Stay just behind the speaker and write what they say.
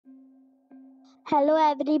Hello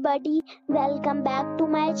everybody, welcome back to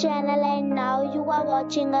my channel and now you are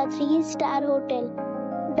watching a 3-star hotel.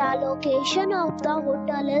 The location of the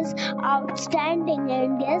hotel is outstanding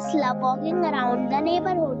and guests love walking around the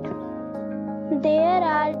neighborhood. There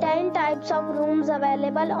are 10 types of rooms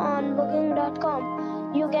available on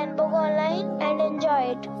booking.com. You can book online and enjoy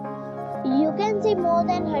it. You can see more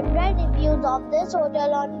than 100 reviews of this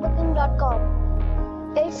hotel on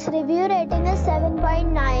booking.com. Its review rating is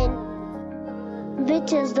 7.9.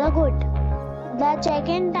 which is the good. The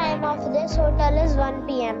check-in time of this hotel is 1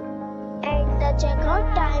 p.m. and the check-out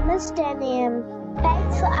time is 10 a.m.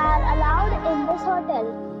 Pets are allowed in this hotel.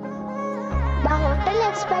 The hotel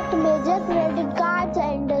accepts major credit cards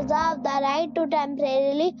and reserves the right to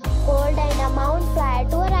temporarily hold an amount prior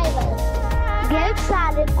to arrival. Guests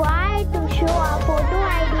are required to show a photo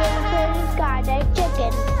ID and credit card at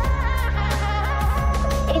check-in.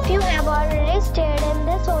 If you have already stayed in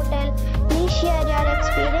this hotel, please share your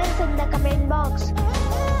experience in the comment box.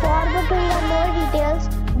 For booking or more details,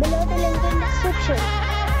 below the link in description.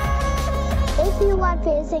 If you are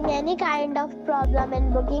facing any kind of problem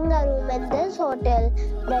in booking a room in this hotel,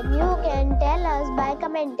 then you can tell us by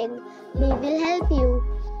commenting. We will help you.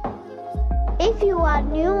 If you are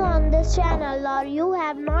new on this channel or you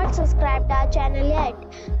have not subscribed our channel yet,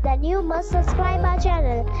 then you must subscribe our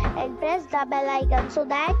channel and press the bell icon so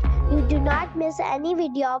that you do not miss any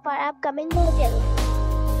video of our upcoming hotel.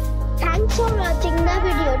 Thanks for watching the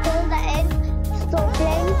video till the end. So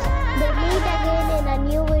friends, we'll meet again in a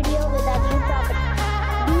new video with a new property.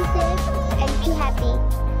 Be safe and be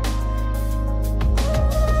happy.